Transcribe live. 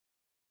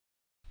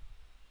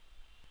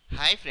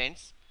Hi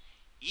friends,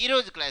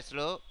 ఈరోజు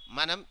క్లాస్లో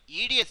మనం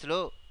ఈడిఎస్లో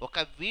ఒక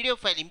వీడియో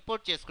ఫైల్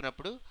ఇంపోర్ట్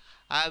చేసుకున్నప్పుడు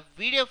ఆ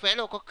వీడియో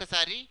ఫైల్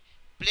ఒక్కొక్కసారి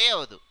ప్లే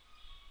అవ్వదు.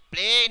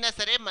 ప్లే అయినా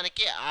సరే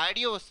మనకి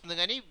ఆడియో వస్తుంది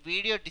కానీ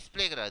వీడియో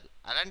డిస్ప్లేకి రాదు.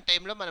 అలాంటి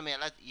టైంలో మనం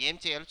ఏం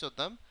చేయాలో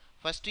చూద్దాం.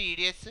 ఫస్ట్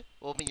ఈడిఎస్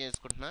ఓపెన్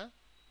చేసుకుంటున్నా.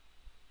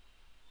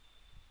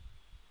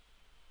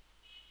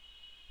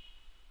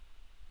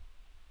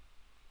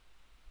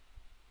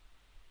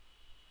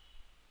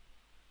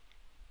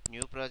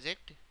 New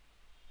project.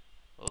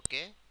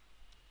 ఓకే,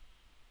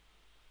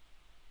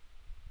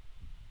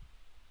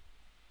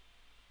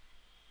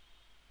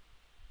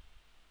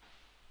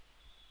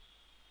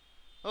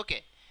 ఓకే,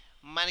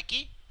 మనకి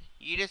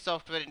ఈడిఎస్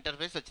సాఫ్ట్వేర్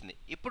ఇంటర్ఫేస్ వచ్చింది.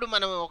 ఇప్పుడు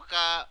మనం ఒక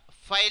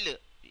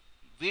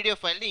వీడియో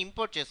ఫైల్ని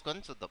ఇంపోర్ట్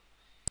చేసుకొని చూద్దాం.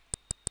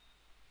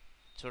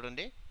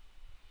 చూడండి,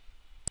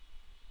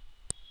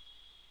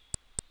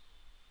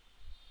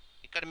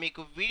 ఇక్కడ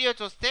మీకు వీడియో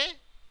చూస్తే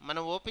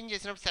మనం ఓపెన్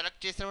చేసినప్పుడు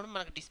సెలెక్ట్ చేసినప్పుడు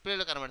మనకు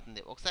డిస్ప్లేలో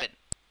కనబడుతుంది. ఒకసారి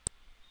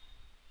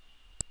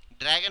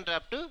drag and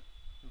drop to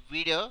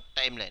video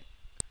time line.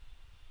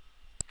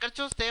 ఇక్కడ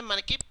చూస్తే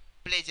మనకి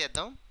ప్లే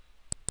చేద్దాం.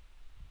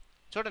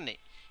 చూడండి,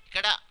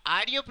 ఇక్కడ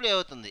ఆడియో ప్లే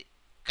అవుతుంది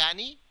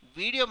కానీ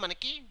వీడియో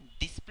మనకి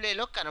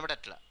డిస్ప్లేలో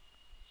కనబడట్లా.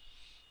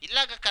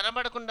 ఇలాగ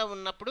కనబడకుండా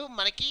ఉన్నప్పుడు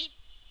మనకి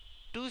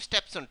 2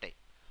 స్టెప్స్ ఉంటాయి.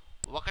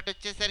 ఒకటి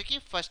వచ్చేసరికి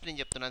ఫస్ట్ నేను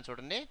చెప్తున్నాను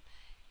చూడండి.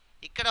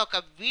 ఇక్కడ ఒక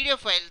వీడియో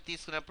ఫైల్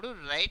తీసుకున్నప్పుడు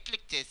రైట్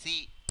క్లిక్ చేసి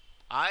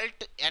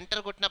ఆల్ట్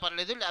ఎంటర్ కొట్టినా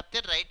పర్లేదు, లేకపోతే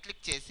రైట్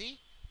క్లిక్ చేసి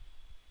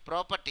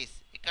ప్రాపర్టీస్,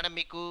 ఇక్కడ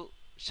మీకు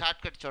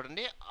షార్ట్ కట్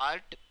చూడండి,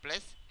 Alt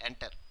plus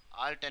enter,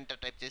 Alt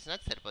enter type చేసినా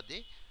సరిపోద్ది.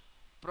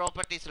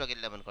 ప్రాపర్టీస్లోకి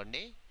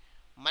వెళ్ళామనుకోండి,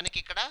 మనకి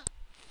ఇక్కడ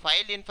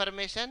file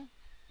information,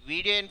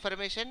 video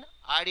information,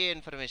 audio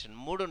information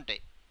 3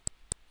 ఉంటాయి.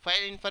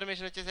 ఫైల్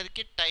ఇన్ఫర్మేషన్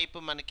వచ్చేసరికి టైప్,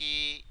 మనకి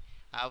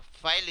ఆ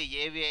ఫైల్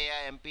ఏవిఐయా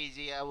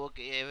ఎంపీజీయా,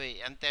 ఓకే,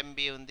 ఎంత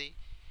ఎంబీ ఉంది,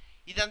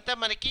 ఇదంతా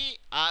మనకి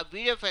ఆ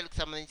వీడియో ఫైల్కి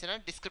సంబంధించిన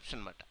డిస్క్రిప్షన్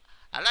అన్నమాట.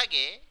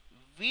 అలాగే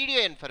వీడియో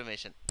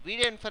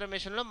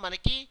ఇన్ఫర్మేషన్లో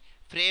మనకి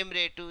ఫ్రేమ్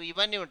రేటు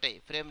ఇవన్నీ ఉంటాయి.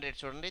 ఫ్రేమ్ రేట్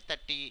చూడండి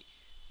 30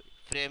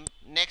 ఫ్రేమ్.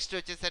 నెక్స్ట్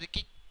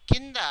వచ్చేసరికి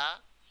కింద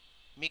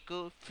మీకు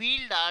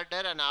ఫీల్డ్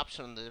ఆర్డర్ అనే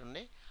ఆప్షన్ ఉంది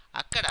చూడండి,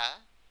 అక్కడ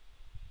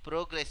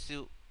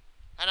ప్రోగ్రెసివ్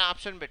అనే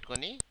ఆప్షన్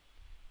పెట్టుకొని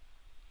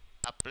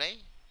అప్లై,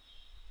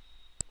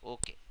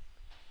 ఓకే,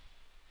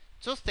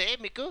 చూస్తే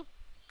మీకు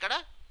ఇక్కడ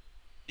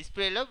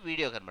డిస్ప్లేలో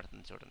వీడియో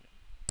కనబడుతుంది చూడండి.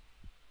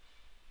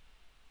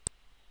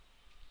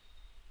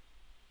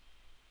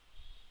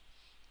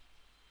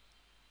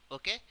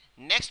 ఓకే,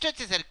 నెక్స్ట్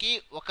వచ్చేసరికి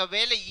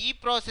ఒకవేళ ఈ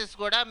ప్రాసెస్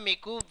కూడా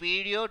మీకు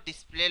వీడియో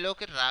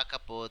డిస్ప్లేలోకి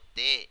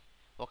రాకపోతే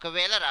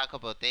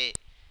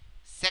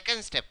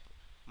సెకండ్ స్టెప్,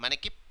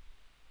 మనకి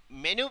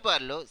మెనూ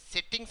బార్లో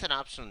సెట్టింగ్స్ అనే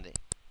ఆప్షన్ ఉంది.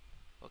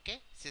 ఓకే,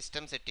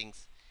 సిస్టమ్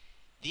సెట్టింగ్స్,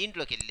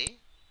 దీంట్లోకి వెళ్ళి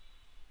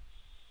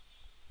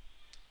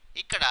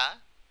ఇక్కడ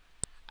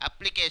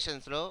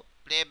అప్లికేషన్స్లో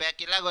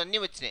ప్లేబ్యాక్ ఇలాగన్నీ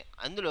వచ్చినాయి.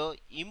 అందులో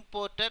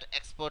ఇంపోర్టర్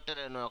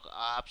ఎక్స్పోర్టర్ అనే ఒక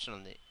ఆప్షన్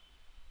ఉంది.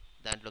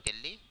 దాంట్లోకి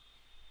వెళ్ళి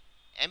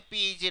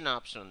ఎంపీఈజీ అనే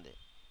ఆప్షన్ ఉంది.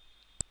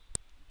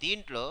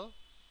 దీంట్లో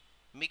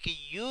మీకు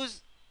యూజ్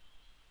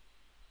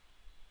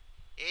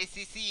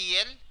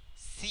ఏసీసీఎల్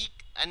సీక్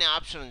అనే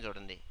ఆప్షన్ ఉంది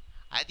చూడండి,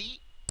 అది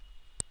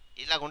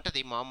ఇలాగ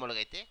ఉంటుంది. మామూలుగా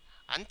అయితే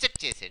అన్చెక్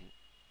చేసేయండి.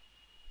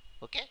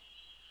 ఓకే,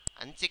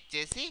 అన్చెక్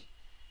చేసి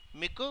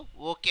మీకు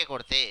ఓకే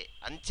కొడితే,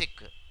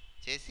 అన్చెక్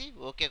చేసి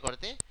ఓకే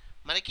కొడితే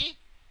మనకి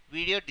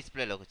వీడియో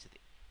డిస్ప్లేలోకి వచ్చింది.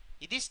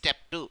 ఇది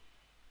స్టెప్ 2.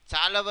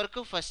 చాలా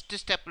వరకు ఫస్ట్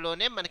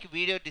స్టెప్లోనే మనకి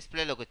వీడియో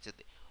డిస్ప్లేలోకి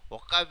వచ్చింది.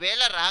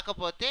 ఒకవేళ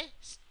రాకపోతే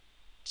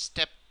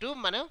స్టెప్ 2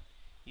 మనం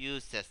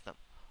యూజ్ చేస్తాం.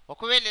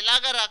 ఒకవేళ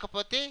ఇలాగా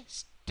రాకపోతే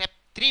స్టెప్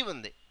 3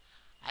 ఉంది.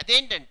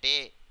 అదేంటంటే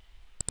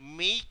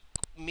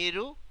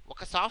మీరు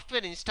ఒక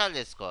సాఫ్ట్వేర్ ఇన్స్టాల్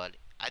చేసుకోవాలి.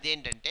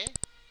 అదేంటంటే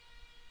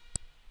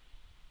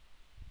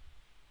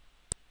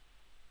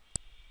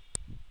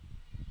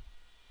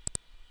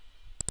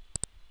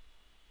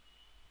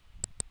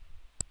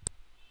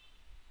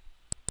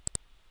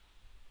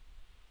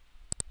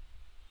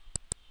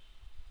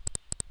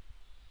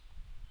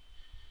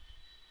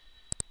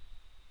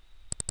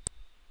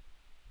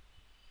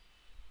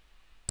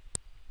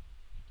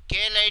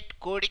కేలైట్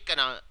కోడిక్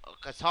అనే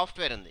ఒక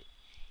సాఫ్ట్వేర్ ఉంది.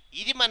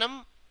 ఇది మనం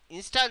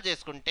ఇన్స్టాల్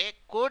చేసుకుంటే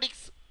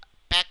కోడిక్స్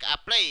ప్యాక్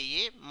అప్లై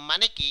అయ్యి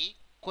మనకి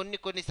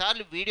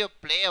కొన్నిసార్లు వీడియో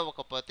ప్లే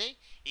అవ్వకపోతే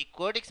ఈ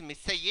కోడిక్స్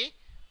మిస్ అయ్యి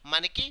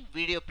మనకి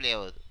వీడియో ప్లే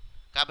అవ్వదు.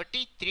 కాబట్టి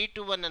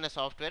 321 అనే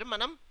సాఫ్ట్వేర్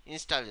మనం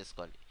ఇన్స్టాల్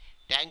చేసుకోవాలి.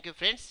 Thank you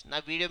friends. నా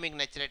వీడియో మీకు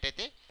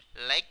నచ్చినట్టయితే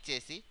లైక్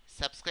చేసి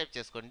సబ్స్క్రైబ్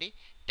చేసుకోండి.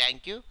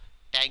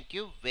 Thank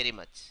you very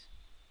much.